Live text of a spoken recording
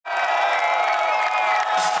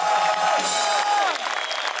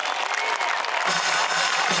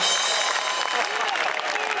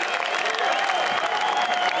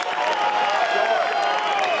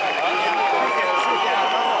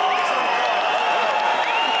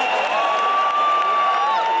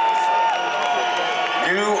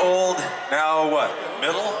what,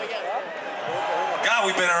 middle? God,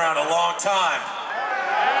 we've been around a long time.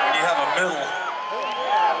 When you have a middle.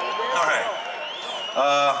 All right.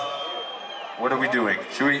 What are we doing?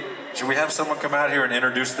 Should we have someone come out here and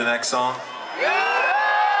introduce the next song?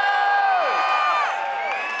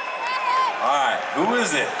 All right, who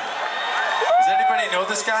is it? Does anybody know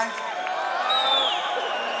this guy?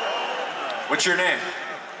 What's your name?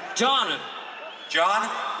 John. John?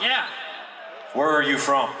 Yeah. Where are you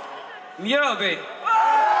from? Mjölby.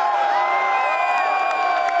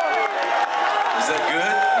 Is that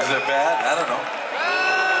good? Is that bad? I don't know.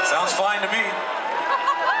 Sounds fine to me.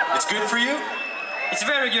 It's good for you? It's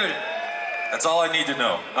very good. That's all I need to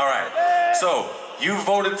know. All right. So, you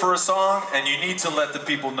voted for a song and you need to let the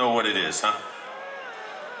people know what it is, huh?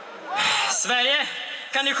 Sverige,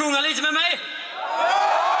 kan du sjunga lite med mig?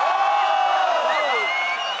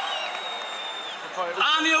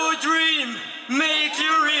 I'm your dream, make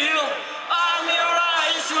you real.